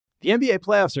The NBA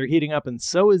playoffs are heating up, and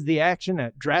so is the action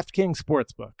at DraftKings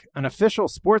Sportsbook, an official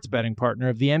sports betting partner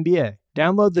of the NBA.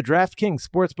 Download the DraftKings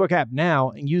Sportsbook app now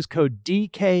and use code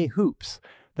DKHOOPS.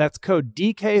 That's code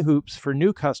DKHOOPS for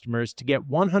new customers to get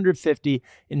 $150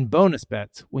 in bonus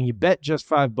bets when you bet just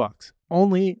 $5.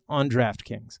 Only on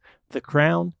DraftKings. The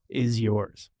crown is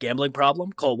yours. Gambling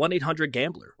problem? Call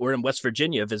 1-800-GAMBLER. Or in West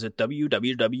Virginia, visit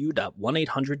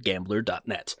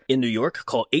www.1800gambler.net. In New York,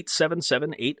 call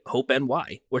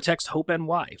 877-8-HOPE-NY or text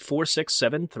HOPE-NY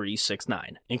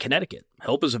 467-369. In Connecticut,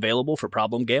 help is available for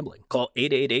problem gambling. Call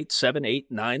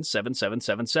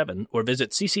 888-789-7777 or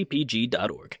visit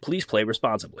ccpg.org. Please play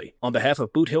responsibly. On behalf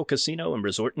of Boot Hill Casino and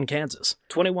Resort in Kansas,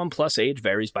 21 plus age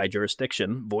varies by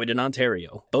jurisdiction, void in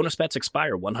Ontario. Bonus bets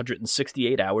expire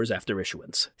 168 hours after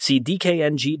issuance. See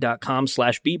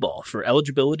dkng.com/bball for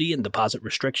eligibility and deposit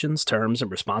restrictions, terms,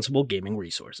 and responsible gaming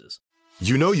resources.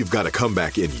 You know you've got a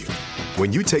comeback in you.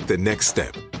 When you take the next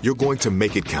step, you're going to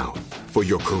make it count for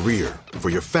your career,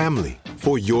 for your family,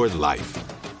 for your life.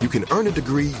 You can earn a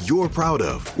degree you're proud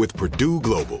of with Purdue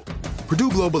Global.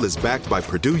 Purdue Global is backed by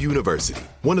Purdue University,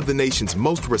 one of the nation's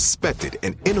most respected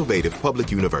and innovative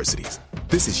public universities.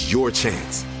 This is your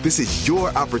chance. This is your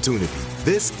opportunity.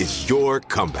 This is your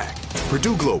comeback.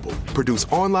 Purdue Global, Purdue's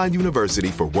online university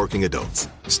for working adults.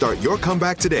 Start your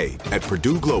comeback today at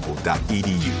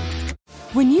purdueglobal.edu.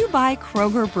 When you buy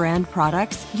Kroger brand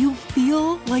products, you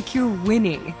feel like you're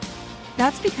winning.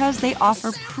 That's because they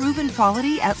offer proven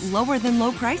quality at lower than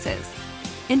low prices.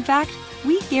 In fact,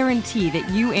 we guarantee that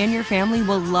you and your family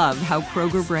will love how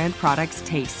Kroger brand products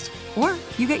taste, or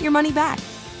you get your money back.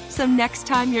 So next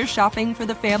time you're shopping for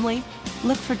the family,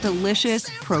 look for delicious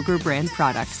Kroger brand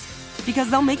products, because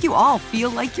they'll make you all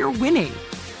feel like you're winning.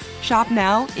 Shop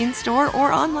now, in-store,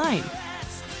 or online.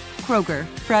 Kroger,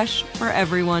 fresh for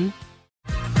everyone.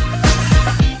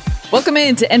 Welcome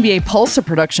into NBA Pulse, a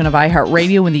production of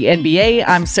iHeartRadio and the NBA.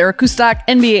 I'm Sarah Kustok,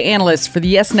 NBA analyst for the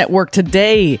Yes Network.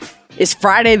 Today is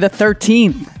Friday the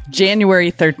 13th,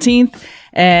 January 13th.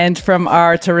 And from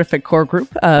our terrific core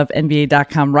group of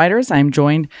NBA.com writers, I'm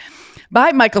joined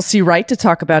by Michael C. Wright to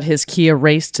talk about his Kia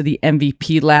race to the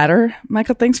MVP ladder.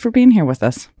 Michael, thanks for being here with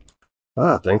us.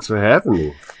 Thanks for having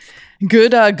me.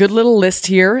 Good little list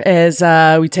here as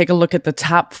we take a look at the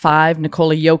top five.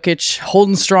 Nikola Jokic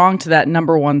holding strong to that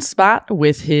number one spot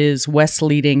with his West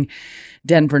leading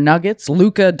Denver Nuggets.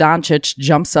 Luka Doncic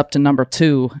jumps up to number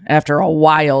two after a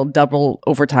wild double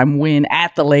overtime win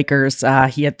at the Lakers.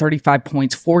 He had 35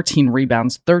 points, 14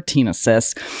 rebounds, 13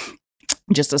 assists.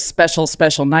 Just a special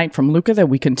night from Luka that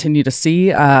we continue to see.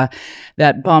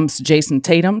 That bumps Jason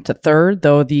Tatum to third,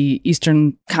 though the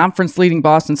Eastern Conference leading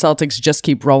Boston Celtics just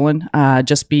keep rolling.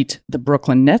 Just beat the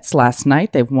Brooklyn Nets last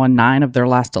night. They've won 9 of their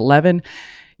last 11.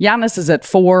 Giannis is at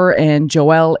 4, and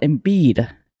Joel Embiid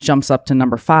jumps up to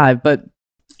number 5. But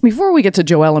before we get to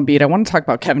Joel Embiid, I want to talk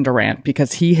about Kevin Durant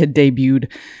because he had debuted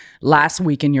last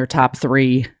week in your top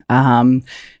 3.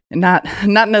 Not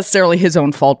necessarily his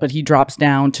own fault, but he drops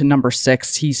down to number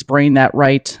 6. He sprained that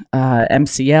right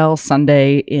MCL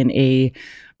Sunday in a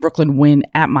Brooklyn win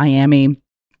at Miami.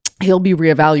 He'll be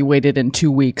reevaluated in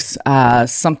 2 weeks,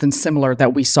 something similar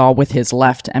that we saw with his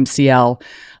left MCL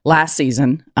last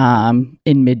season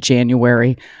in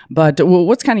mid-January. But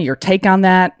what's kind of your take on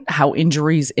that? How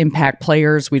injuries impact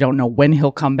players? We don't know when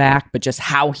he'll come back, but just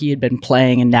how he had been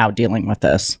playing and now dealing with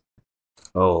this.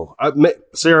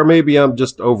 Sarah, maybe I'm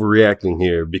just overreacting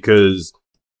here because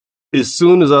as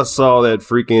soon as I saw that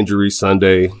freak injury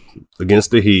Sunday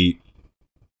against the Heat,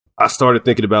 I started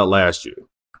thinking about last year.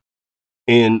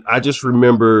 And I just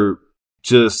remember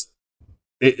just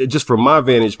from my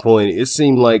vantage point, it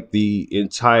seemed like the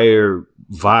entire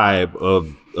vibe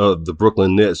of the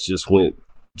Brooklyn Nets just went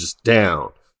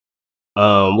down.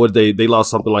 They lost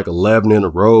something like 11 in a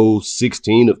row,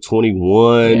 16 of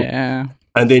 21. Yeah.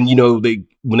 And then,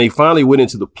 when they finally went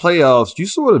into the playoffs, you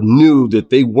sort of knew that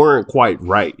they weren't quite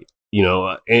right,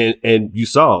 and you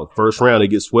saw first round, they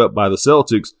get swept by the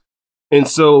Celtics. And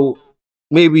so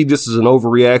maybe this is an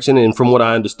overreaction. And from what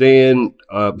I understand,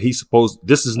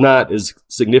 this is not as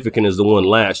significant as the one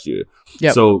last year.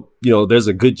 Yep. So, there's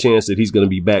a good chance that he's going to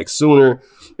be back sooner.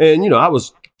 And, I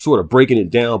was sort of breaking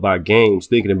it down by games,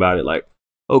 thinking about it like,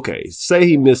 okay, say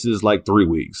he misses like 3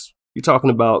 weeks. You're talking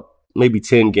about maybe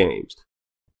 10 games.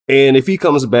 And if he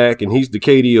comes back and he's the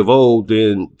KD of old,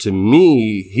 then to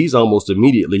me, he's almost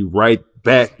immediately right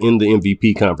back in the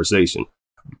MVP conversation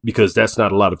because that's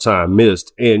not a lot of time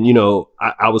missed. And,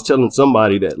 I was telling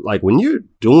somebody that like when you're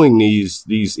doing these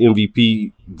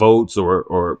MVP votes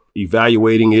or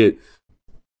evaluating it,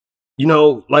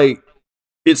 like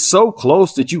it's so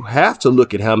close that you have to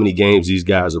look at how many games these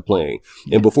guys are playing.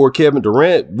 And before Kevin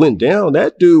Durant went down,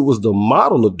 that dude was the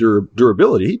model of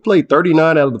durability. He played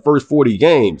 39 out of the first 40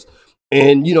 games.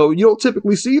 And, you don't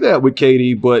typically see that with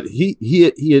KD, but he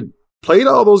had played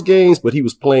all those games, but he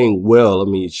was playing well. I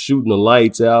mean, shooting the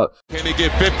lights out. Can he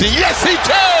get 50? Yes, he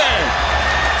can!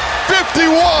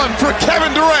 51 for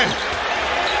Kevin Durant.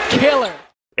 Killer.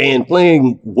 And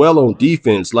playing well on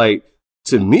defense. Like,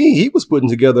 to me, he was putting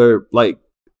together, like,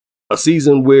 a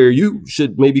season where you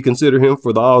should maybe consider him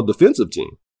for the all-defensive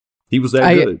team. He was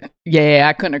that good. Yeah,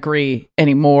 I couldn't agree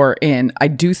anymore. And I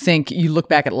do think you look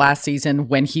back at last season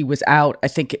when he was out, I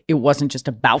think it wasn't just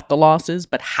about the losses,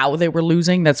 but how they were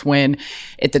losing. That's when,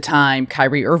 at the time,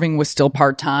 Kyrie Irving was still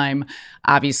part-time.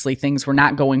 Obviously, things were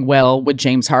not going well with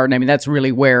James Harden. I mean, that's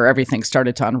really where everything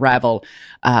started to unravel.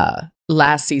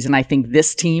 Last season, I think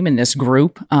this team and this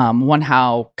group,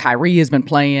 how Kyrie has been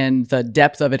playing, the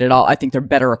depth of it at all, I think they're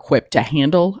better equipped to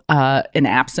handle an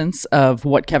absence of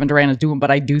what Kevin Durant is doing. But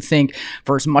I do think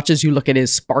for as much as you look at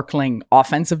his sparkling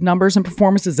offensive numbers and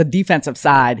performances, the defensive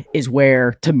side is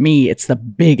where, to me, it's the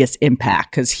biggest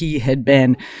impact because he had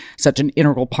been such an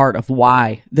integral part of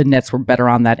why the Nets were better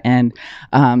on that end.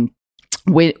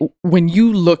 When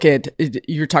you look at,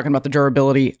 you're talking about the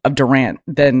durability of Durant,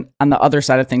 then on the other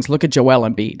side of things, look at Joel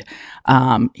Embiid.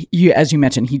 As you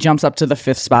mentioned, he jumps up to the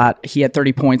 5th spot. He had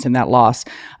 30 points in that loss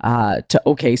to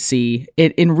OKC.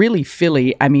 In really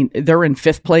Philly, I mean, they're in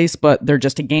 5th place, but they're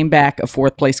just a game back of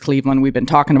 4th place Cleveland. We've been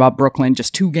talking about Brooklyn,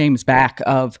 just 2 games back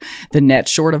of the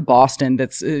Nets, short of Boston.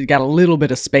 That's got a little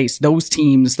bit of space. Those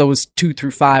teams, those 2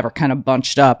 through 5 are kind of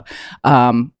bunched up.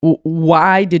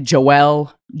 Why did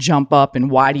Joel jump up,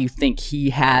 and why do you think he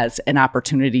has an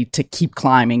opportunity to keep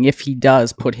climbing if he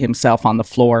does put himself on the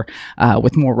floor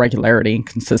with more regularity and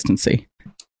consistency?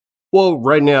 Well,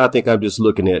 right now, I think I'm just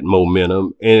looking at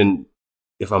momentum. And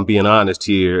if I'm being honest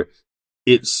here,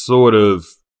 it's sort of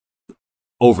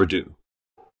overdue.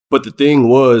 But the thing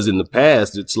was, in the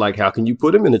past, it's like, how can you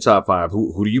put him in the top 5?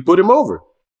 Who do you put him over?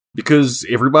 Because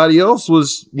everybody else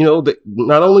was,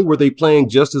 not only were they playing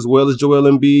just as well as Joel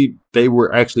Embiid, they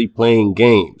were actually playing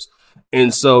games.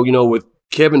 And so, with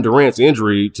Kevin Durant's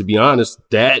injury, to be honest,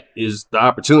 that is the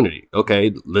opportunity.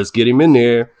 Okay, let's get him in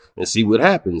there and see what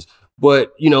happens.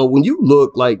 But, when you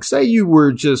look, like, say you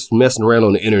were just messing around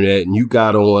on the internet and you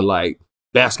got on, like,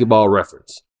 Basketball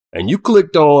Reference and you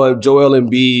clicked on Joel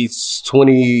Embiid's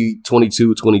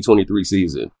 2022-2023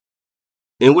 season.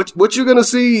 And what you're going to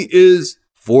see is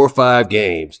 4 or 5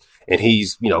 games, and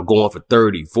he's, going for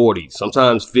 30, 40,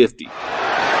 sometimes 50.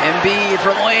 Embiid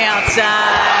from way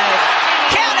outside.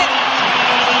 Count it!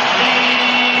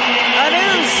 A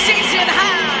new season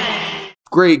high!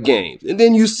 Great games. And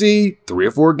then you see 3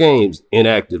 or 4 games,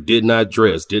 inactive, did not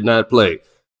dress, did not play.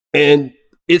 And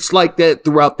it's like that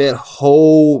throughout that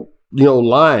whole,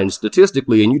 line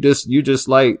statistically. And you're just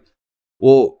like,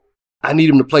 well, I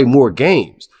need him to play more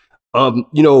games.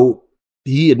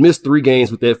 He had missed 3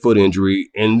 games with that foot injury,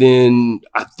 and then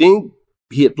I think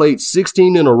he had played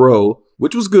 16 in a row,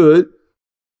 which was good.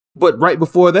 But right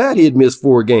before that, he had missed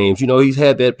 4 games. He's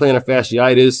had that plantar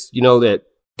fasciitis, that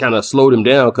kind of slowed him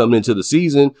down coming into the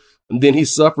season. And then he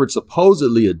suffered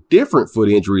supposedly a different foot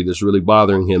injury that's really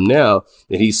bothering him now.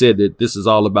 And he said that this is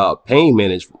all about pain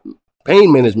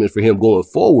management for him going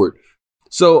forward.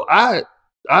 So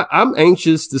I'm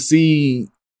anxious to see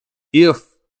if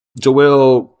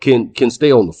Joel can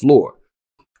stay on the floor,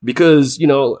 because,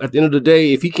 at the end of the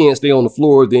day, if he can't stay on the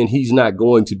floor, then he's not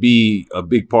going to be a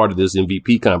big part of this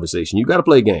MVP conversation. You got to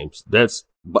play games. That's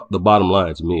the bottom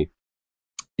line to me.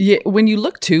 Yeah. When you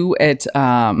look too at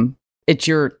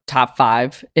your top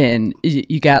 5, and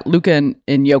you got Luka and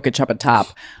Jokic up at top,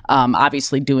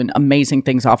 obviously doing amazing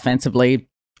things offensively.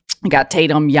 You got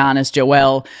Tatum, Giannis,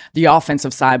 Joel, the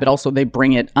offensive side, but also they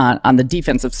bring it on the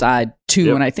defensive side too.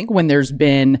 Yep. And I think when there's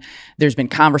been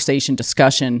conversation,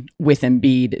 discussion with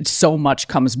Embiid, so much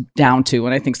comes down to,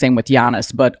 and I think same with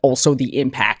Giannis, but also the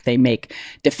impact they make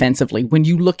defensively. When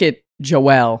you look at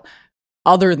Joel,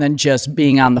 other than just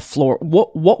being on the floor,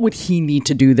 what would he need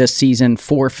to do this season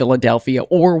for Philadelphia,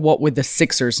 or what would the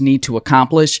Sixers need to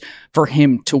accomplish for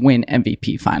him to win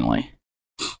MVP finally?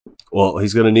 Well,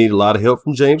 he's going to need a lot of help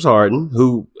from James Harden,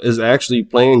 who is actually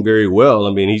playing very well.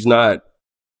 I mean, he's not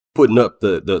putting up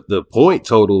the point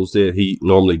totals that he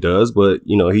normally does, but,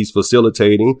 he's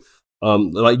facilitating.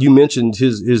 Like you mentioned,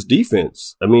 his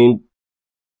defense. I mean,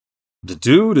 the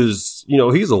dude is,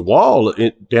 he's a wall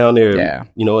down there,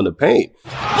 in the paint.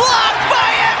 Blocked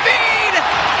by Embiid!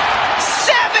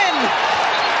 7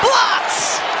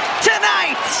 blocks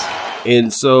tonight!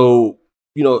 And so,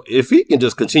 if he can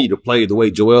just continue to play the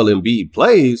way Joel Embiid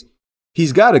plays,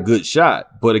 he's got a good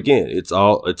shot. But again, it's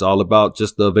all about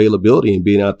just the availability and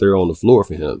being out there on the floor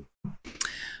for him.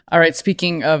 All right,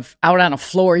 speaking of out on a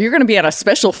floor, you're going to be at a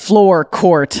special floor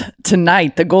court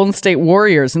tonight. The Golden State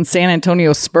Warriors and San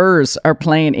Antonio Spurs are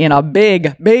playing in a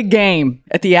big, big game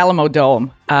at the Alamo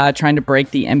Dome, trying to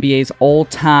break the NBA's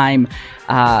all-time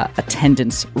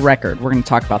attendance record. We're going to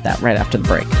talk about that right after the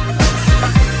break.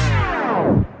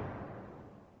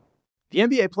 The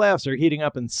NBA playoffs are heating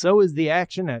up, and so is the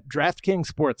action at DraftKings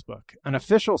Sportsbook, an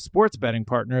official sports betting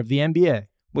partner of the NBA.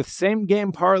 With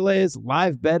same-game parlays,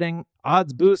 live betting,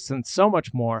 odds boosts, and so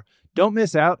much more, don't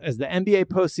miss out as the NBA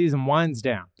postseason winds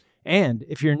down. And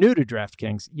if you're new to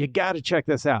DraftKings, you got to check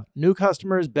this out. New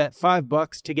customers bet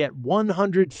 $5 to get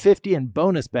 $150 in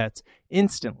bonus bets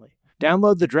instantly.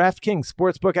 Download the DraftKings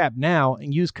Sportsbook app now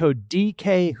and use code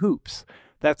DKHOOPS.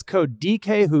 That's code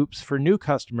DKHOOPS for new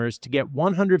customers to get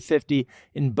 $150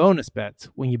 in bonus bets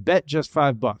when you bet just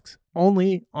 $5.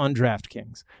 Only on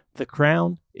DraftKings. The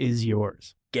crown is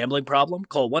yours. Gambling problem?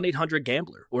 Call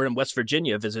 1-800-GAMBLER. Or in West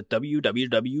Virginia, visit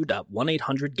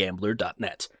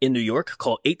www.1800gambler.net. In New York,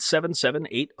 call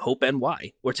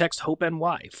 877-8-HOPE-NY or text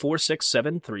HOPE-NY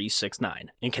 467-369.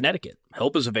 In Connecticut,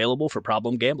 help is available for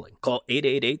problem gambling. Call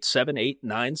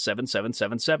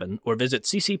 888-789-7777 or visit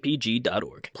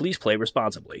ccpg.org. Please play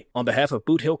responsibly. On behalf of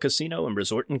Boot Hill Casino and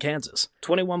Resort in Kansas,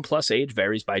 21 plus age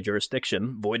varies by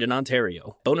jurisdiction, void in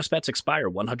Ontario. Bonus bets expire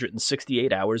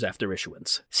 168 hours after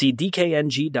issuance. See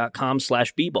dkng.com/bball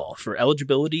for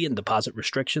eligibility and deposit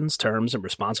restrictions, terms, and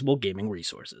responsible gaming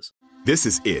resources. This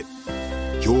is it.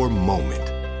 Your moment.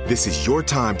 This is your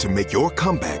time to make your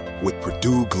comeback with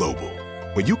Purdue Global.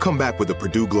 When you come back with a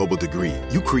Purdue Global degree,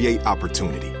 you create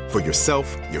opportunity for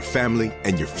yourself, your family,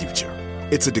 and your future.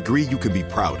 It's a degree you can be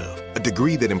proud of, a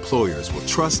degree that employers will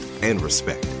trust and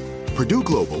respect. Purdue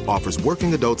Global offers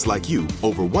working adults like you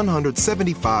over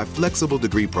 175 flexible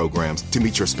degree programs to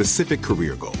meet your specific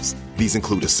career goals. These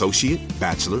include associate,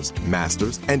 bachelor's,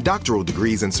 master's, and doctoral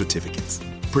degrees and certificates.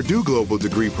 Purdue Global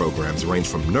degree programs range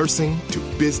from nursing to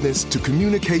business to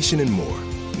communication and more.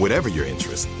 Whatever your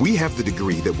interest, we have the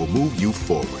degree that will move you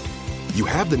forward. You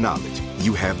have the knowledge,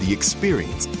 you have the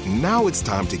experience. Now it's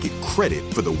time to get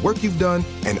credit for the work you've done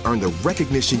and earn the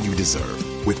recognition you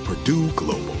deserve with Purdue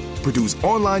Global, Purdue's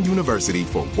online university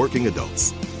for working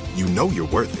adults. You know you're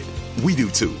worth it. We do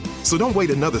too. So don't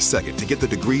wait another second to get the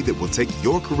degree that will take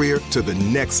your career to the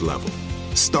next level.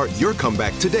 Start your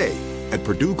comeback today at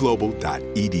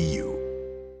purdueglobal.edu.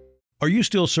 Are you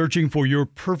still searching for your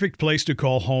perfect place to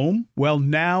call home? Well,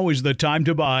 now is the time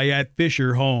to buy at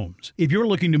Fisher Homes. If you're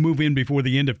looking to move in before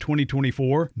the end of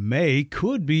 2024, May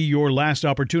could be your last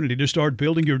opportunity to start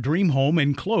building your dream home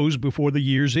and close before the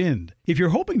year's end. If you're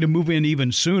hoping to move in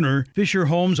even sooner, Fisher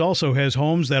Homes also has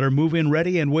homes that are move-in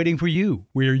ready and waiting for you,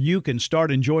 where you can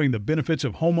start enjoying the benefits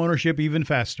of homeownership even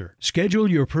faster. Schedule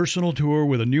your personal tour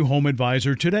with a new home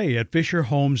advisor today at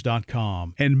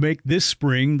FisherHomes.com and make this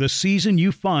spring the season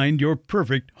you find your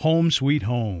perfect home sweet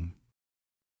home.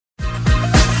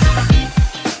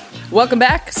 Welcome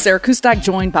back. Sarah Kustok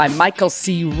joined by Michael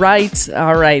C. Wright.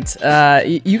 All right.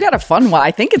 You got a fun one.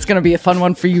 I think it's going to be a fun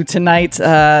one for you tonight.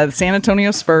 The San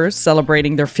Antonio Spurs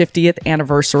celebrating their 50th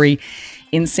anniversary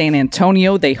in San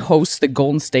Antonio. They host the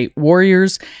Golden State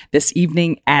Warriors this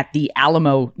evening at the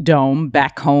Alamo Dome.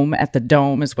 Back home at the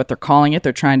Dome is what they're calling it.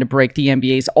 They're trying to break the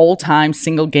NBA's all-time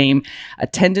single-game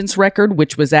attendance record,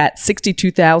 which was at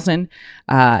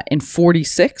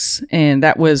 62,046. And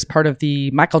that was part of the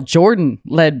Michael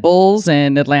Jordan-led Bulls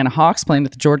and Atlanta Hawks playing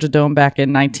at the Georgia Dome back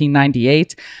in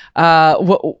 1998.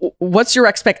 What's your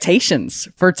expectations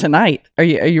for tonight? Are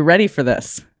you ready for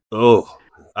this? Oh,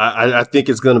 I think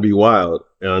it's going to be wild.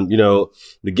 And,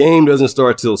 the game doesn't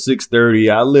start till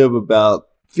 6:30. I live about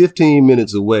 15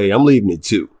 minutes away. I'm leaving at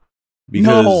 2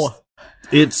 because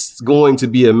it's going to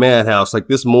be a madhouse. Like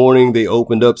this morning, they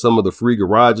opened up some of the free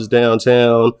garages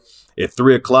downtown at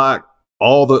 3 o'clock.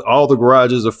 All the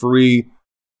garages are free.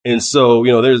 And so,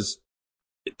 there's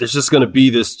just going to be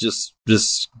this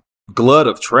glut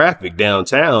of traffic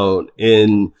downtown.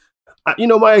 And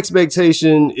my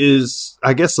expectation is,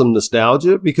 I guess, some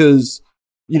nostalgia because,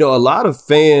 a lot of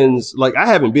fans, like I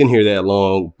haven't been here that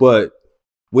long, but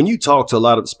when you talk to a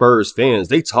lot of Spurs fans,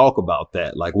 they talk about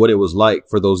that, like what it was like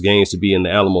for those games to be in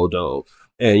the Alamo Dome.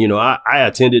 And, I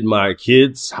attended my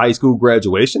kids' high school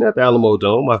graduation at the Alamo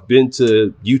Dome. I've been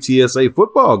to UTSA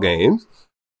football games,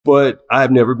 but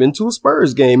I've never been to a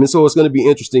Spurs game. And so it's going to be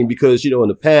interesting because, in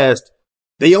the past,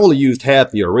 they only used half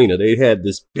the arena. They had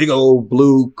this big old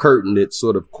blue curtain that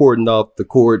sort of cordoned off the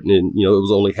court, and it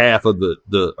was only half of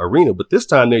the arena. But this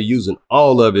time they're using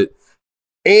all of it.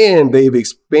 And they've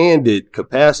expanded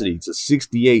capacity to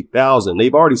 68,000.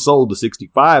 They've already sold the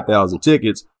 65,000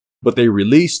 tickets, but they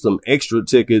released some extra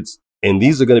tickets, and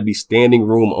these are going to be standing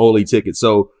room only tickets.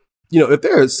 So, if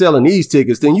they're selling these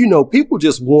tickets, then, people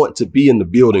just want to be in the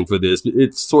building for this.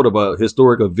 It's sort of a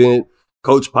historic event.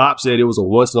 Coach Pop said it was a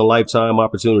once in a lifetime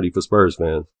opportunity for Spurs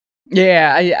fans.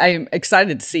 Yeah, I'm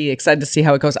excited to see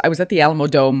how it goes. I was at the Alamo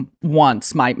Dome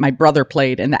once. My brother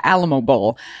played in the Alamo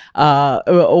Bowl a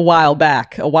while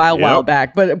back.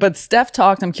 But Steph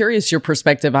talked. I'm curious your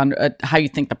perspective on how you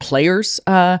think the players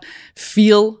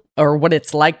feel or what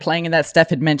it's like playing in that. Steph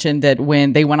had mentioned that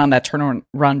when they went on that tournament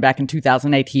run back in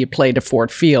 2008, he had played at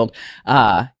Ford Field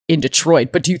in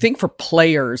Detroit. But do you think for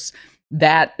players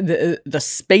that the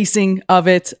spacing of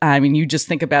it, I mean, you just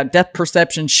think about depth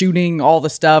perception, shooting, all the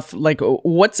stuff, like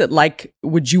what's it like,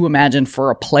 would you imagine, for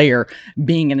a player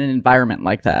being in an environment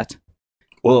like that?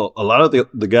 Well, a lot of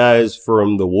the guys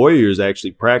from the Warriors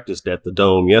actually practiced at the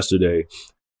Dome yesterday.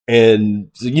 And,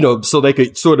 so they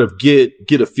could sort of get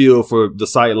a feel for the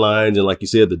sight lines and, like you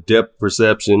said, the depth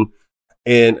perception.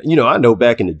 And, I know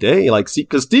back in the day,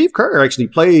 because Steve Kerr actually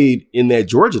played in that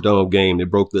Georgia Dome game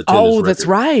that broke the attendance record. That's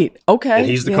right. Okay. And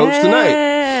he's the coach tonight.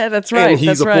 Yeah, that's right. And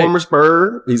he's former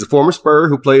Spur. He's a former Spur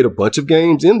who played a bunch of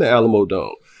games in the Alamo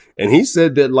Dome. And he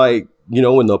said that,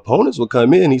 when the opponents would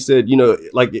come in, he said,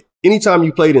 anytime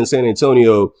you played in San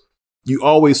Antonio, you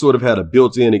always sort of had a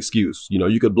built-in excuse.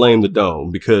 You could blame the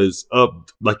Dome because of,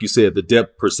 like you said, the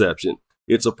depth perception.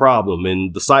 It's a problem,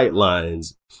 and the sight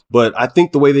lines. But I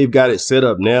think the way they've got it set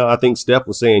up now, I think Steph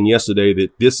was saying yesterday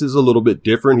that this is a little bit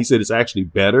different. He said it's actually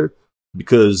better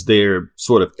because they're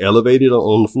sort of elevated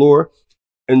on the floor.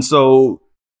 And so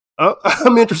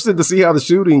I'm interested to see how the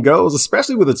shooting goes,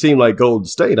 especially with a team like Golden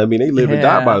State. I mean, they live and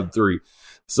die by the three.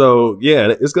 So,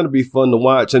 yeah, it's going to be fun to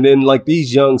watch. And then,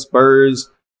 these young Spurs,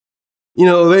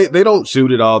 they don't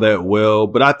shoot it all that well,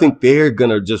 but I think they're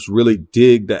going to just really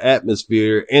dig the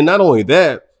atmosphere. And not only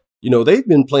that, they've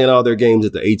been playing all their games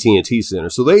at the AT&T Center.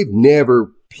 So they've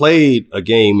never played a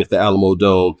game at the Alamo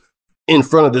Dome in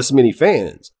front of this many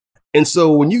fans. And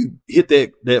so when you hit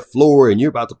that floor and you're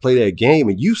about to play that game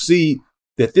and you see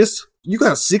that you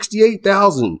got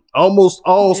 68,000, almost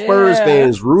all Spurs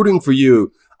fans rooting for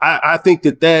you. I think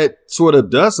that sort of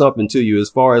does something to you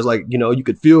as far as you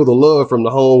could feel the love from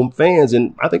the home fans.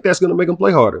 And I think that's going to make them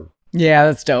play harder.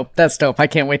 Yeah, that's dope. I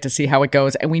can't wait to see how it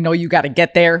goes. And we know you got to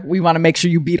get there. We want to make sure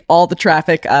you beat all the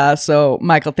traffic. So,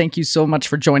 Michael, thank you so much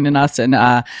for joining us. And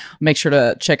make sure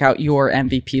to check out your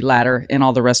MVP ladder and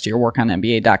all the rest of your work on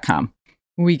NBA.com.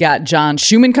 We got John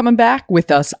Schumann coming back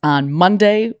with us on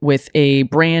Monday with a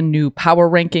brand new power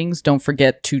rankings. Don't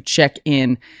forget to check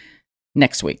in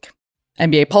next week.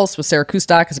 NBA Pulse with Sarah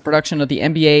Kustok is a production of the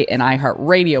NBA and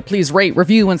iHeartRadio. Please rate,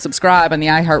 review, and subscribe on the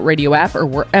iHeartRadio app or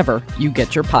wherever you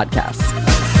get your podcasts.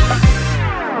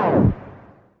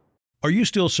 Are you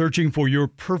still searching for your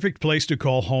perfect place to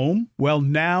call home? Well,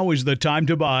 now is the time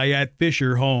to buy at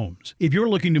Fisher Homes. If you're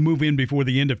looking to move in before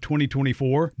the end of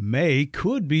 2024, May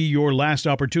could be your last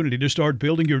opportunity to start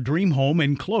building your dream home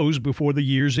and close before the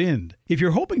year's end. If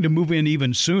you're hoping to move in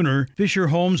even sooner, Fisher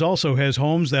Homes also has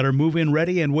homes that are move-in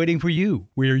ready and waiting for you,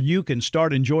 where you can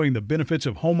start enjoying the benefits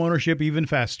of homeownership even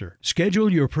faster.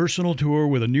 Schedule your personal tour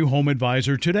with a new home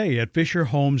advisor today at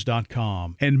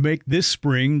FisherHomes.com and make this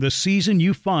spring the season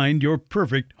you find your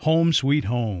perfect home sweet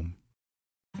home.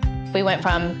 We went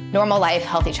from normal life,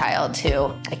 healthy child to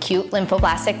acute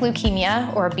lymphoblastic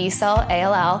leukemia, or B-cell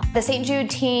ALL. The St. Jude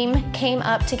team came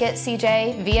up to get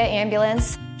CJ via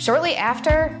ambulance. Shortly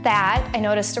after that, I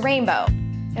noticed a rainbow.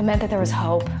 It meant that there was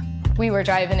hope. We were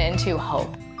driving into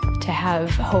hope. To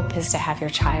have hope is to have your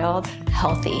child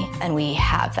healthy, and we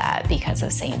have that because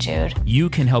of St. Jude. You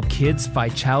can help kids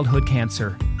fight childhood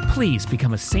cancer. Please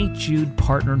become a St. Jude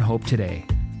Partner in Hope today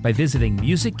by visiting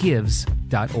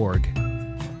musicgives.org.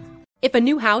 If a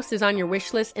new house is on your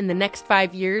wish list in the next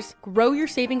 5 years, grow your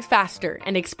savings faster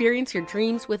and experience your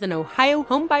dreams with an Ohio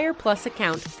Homebuyer Plus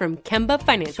account from Kemba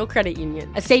Financial Credit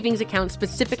Union. A savings account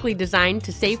specifically designed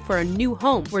to save for a new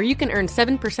home, where you can earn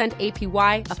 7%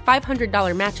 APY, a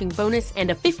 $500 matching bonus,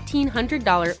 and a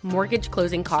 $1,500 mortgage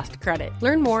closing cost credit.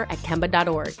 Learn more at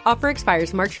Kemba.org. Offer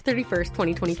expires March 31st,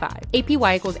 2025.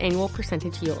 APY equals annual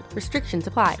percentage yield. Restrictions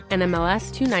apply.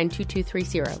 NMLS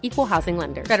 292230. Equal housing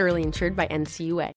lender. Federally insured by NCUA.